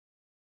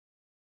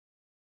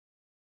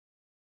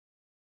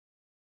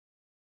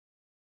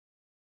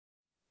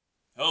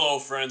Hello,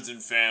 friends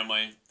and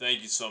family.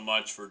 Thank you so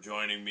much for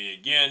joining me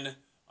again.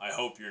 I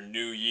hope your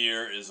new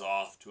year is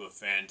off to a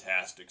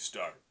fantastic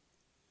start.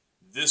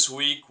 This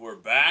week, we're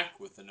back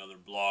with another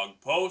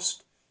blog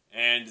post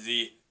and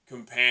the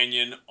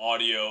companion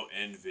audio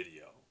and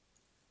video.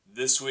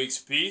 This week's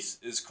piece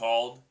is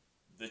called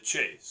The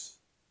Chase.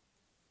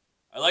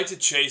 I like to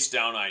chase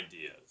down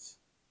ideas.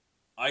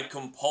 I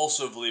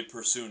compulsively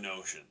pursue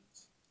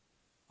notions.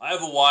 I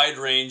have a wide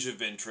range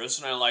of interests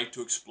and I like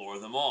to explore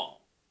them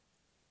all.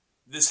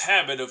 This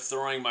habit of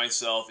throwing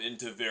myself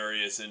into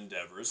various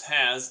endeavors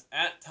has,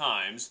 at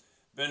times,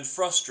 been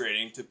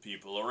frustrating to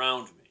people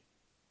around me.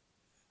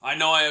 I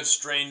know I have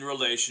strained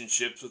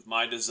relationships with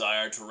my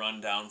desire to run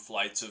down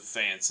flights of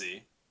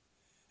fancy,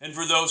 and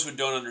for those who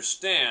don't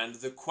understand,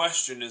 the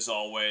question is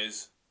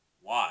always,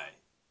 why?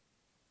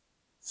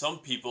 Some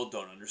people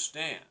don't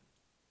understand.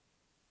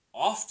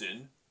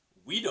 Often,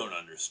 we don't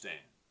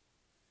understand.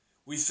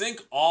 We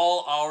think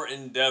all our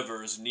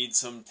endeavors need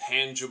some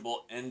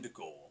tangible end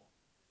goal.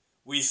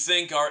 We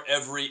think our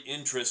every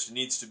interest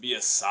needs to be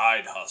a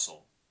side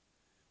hustle.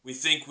 We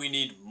think we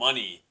need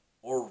money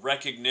or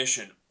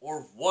recognition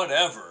or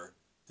whatever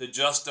to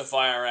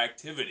justify our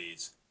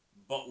activities,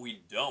 but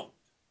we don't.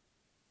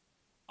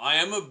 I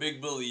am a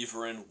big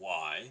believer in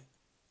why.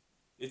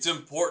 It's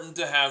important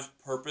to have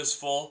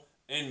purposeful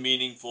and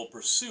meaningful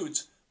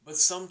pursuits, but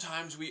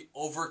sometimes we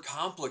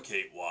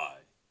overcomplicate why.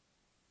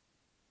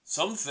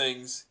 Some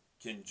things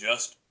can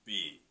just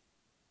be.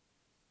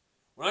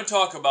 When I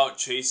talk about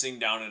chasing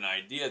down an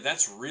idea,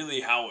 that's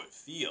really how it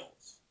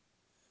feels.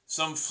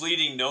 Some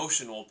fleeting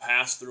notion will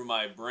pass through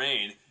my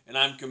brain, and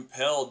I'm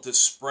compelled to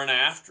sprint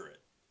after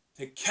it,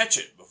 to catch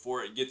it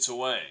before it gets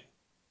away.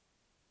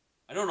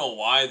 I don't know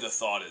why the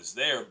thought is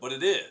there, but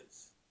it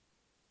is.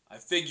 I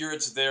figure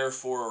it's there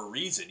for a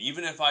reason,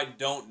 even if I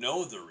don't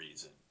know the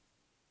reason.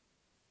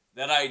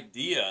 That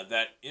idea,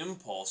 that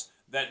impulse,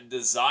 that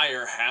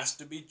desire has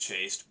to be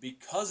chased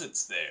because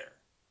it's there,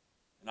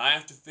 and I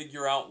have to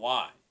figure out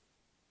why.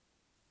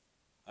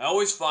 I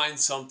always find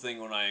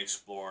something when I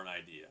explore an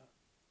idea.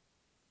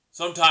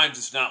 Sometimes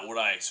it's not what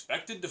I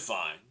expected to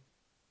find.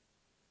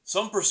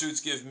 Some pursuits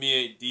give me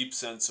a deep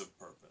sense of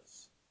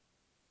purpose.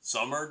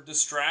 Some are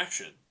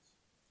distractions.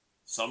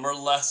 Some are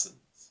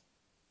lessons.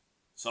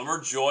 Some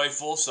are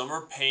joyful, some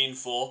are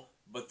painful,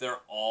 but they're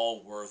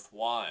all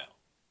worthwhile.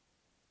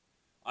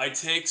 I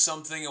take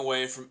something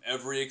away from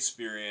every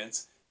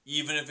experience,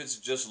 even if it's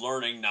just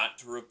learning not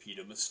to repeat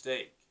a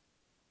mistake.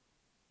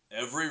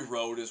 Every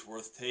road is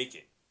worth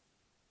taking.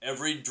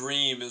 Every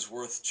dream is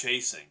worth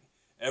chasing.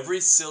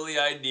 Every silly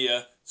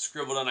idea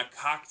scribbled on a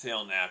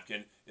cocktail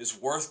napkin is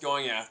worth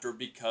going after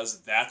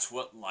because that's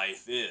what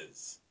life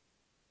is.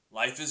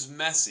 Life is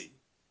messy.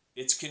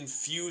 It's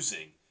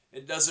confusing.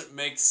 It doesn't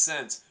make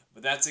sense,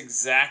 but that's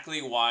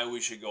exactly why we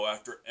should go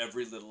after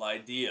every little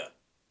idea.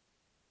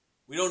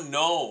 We don't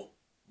know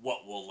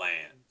what will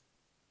land.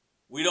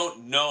 We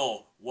don't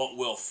know what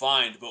we'll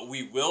find, but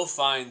we will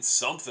find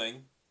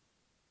something.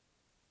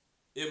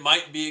 It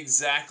might be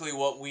exactly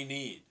what we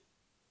need.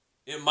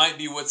 It might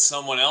be what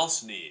someone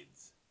else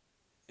needs.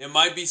 It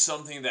might be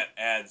something that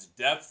adds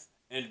depth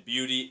and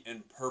beauty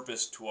and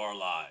purpose to our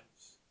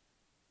lives.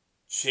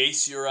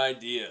 Chase your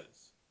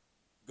ideas.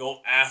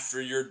 Go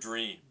after your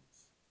dreams.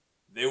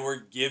 They were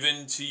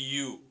given to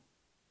you.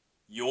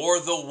 You're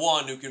the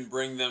one who can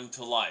bring them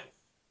to life.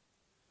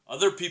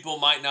 Other people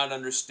might not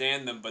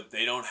understand them, but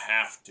they don't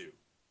have to.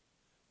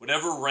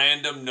 Whatever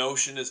random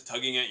notion is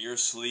tugging at your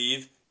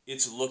sleeve,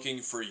 it's looking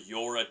for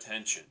your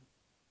attention.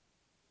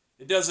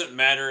 It doesn't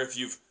matter if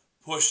you've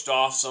pushed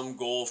off some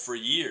goal for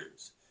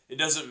years. It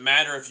doesn't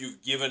matter if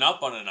you've given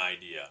up on an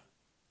idea.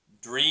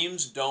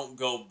 Dreams don't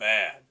go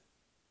bad.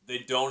 They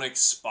don't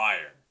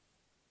expire.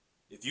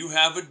 If you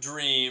have a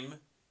dream,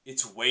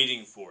 it's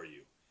waiting for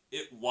you.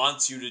 It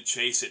wants you to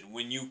chase it. And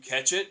when you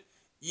catch it,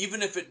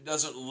 even if it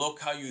doesn't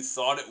look how you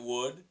thought it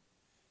would,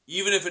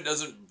 even if it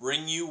doesn't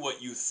bring you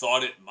what you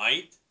thought it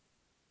might,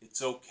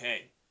 it's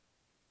okay.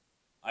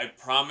 I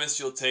promise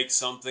you'll take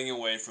something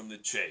away from the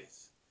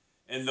chase.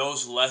 And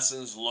those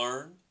lessons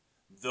learned,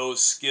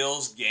 those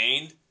skills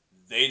gained,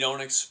 they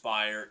don't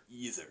expire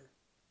either.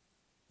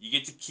 You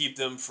get to keep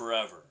them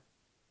forever.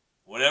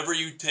 Whatever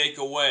you take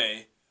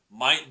away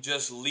might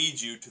just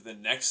lead you to the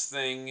next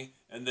thing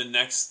and the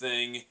next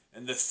thing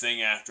and the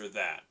thing after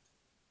that.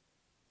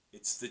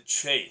 It's the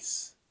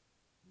chase.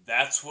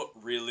 That's what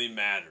really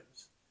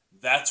matters.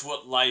 That's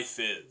what life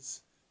is.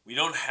 We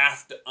don't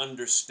have to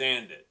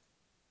understand it,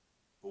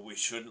 but we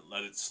shouldn't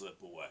let it slip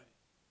away.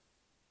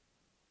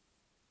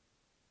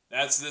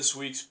 That's this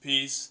week's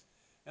piece,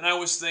 and I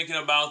was thinking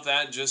about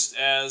that just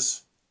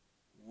as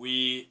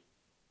we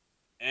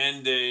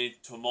end a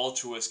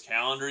tumultuous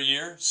calendar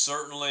year.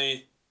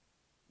 Certainly,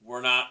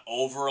 we're not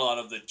over a lot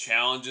of the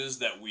challenges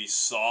that we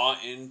saw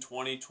in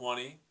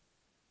 2020.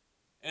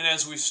 And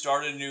as we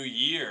start a new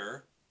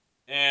year,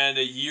 and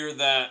a year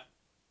that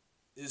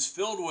is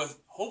filled with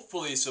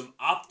hopefully some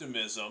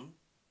optimism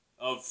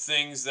of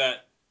things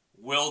that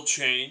will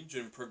change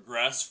and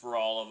progress for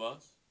all of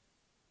us,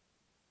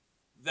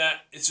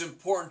 that it's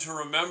important to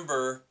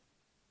remember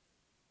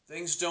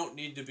things don't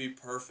need to be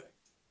perfect.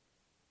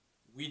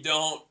 We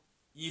don't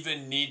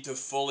even need to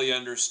fully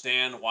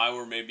understand why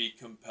we're maybe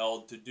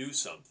compelled to do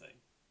something.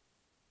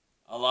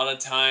 A lot of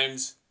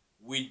times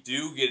we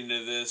do get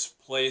into this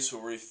place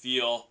where we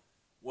feel,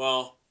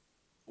 well,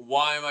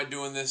 why am I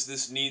doing this?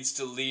 This needs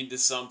to lead to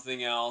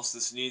something else.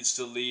 This needs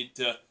to lead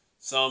to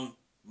some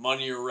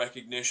money or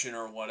recognition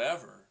or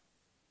whatever.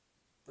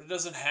 But it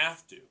doesn't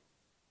have to.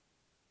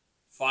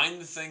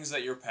 Find the things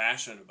that you're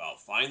passionate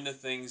about. Find the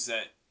things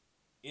that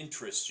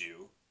interest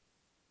you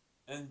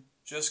and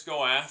just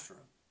go after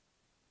them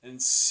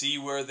and see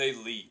where they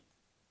lead.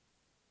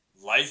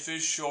 Life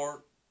is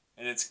short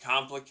and it's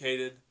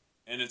complicated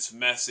and it's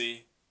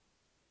messy.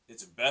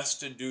 It's best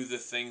to do the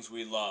things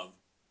we love,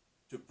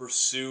 to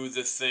pursue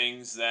the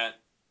things that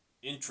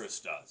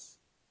interest us,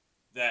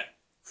 that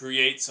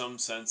create some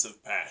sense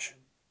of passion.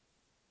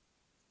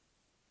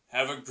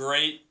 Have a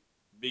great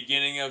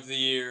beginning of the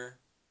year.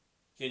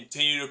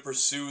 Continue to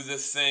pursue the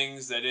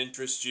things that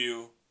interest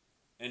you,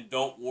 and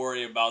don't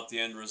worry about the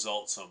end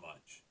result so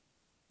much.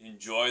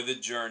 Enjoy the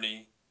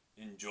journey.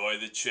 Enjoy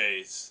the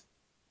chase.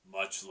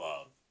 Much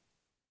love.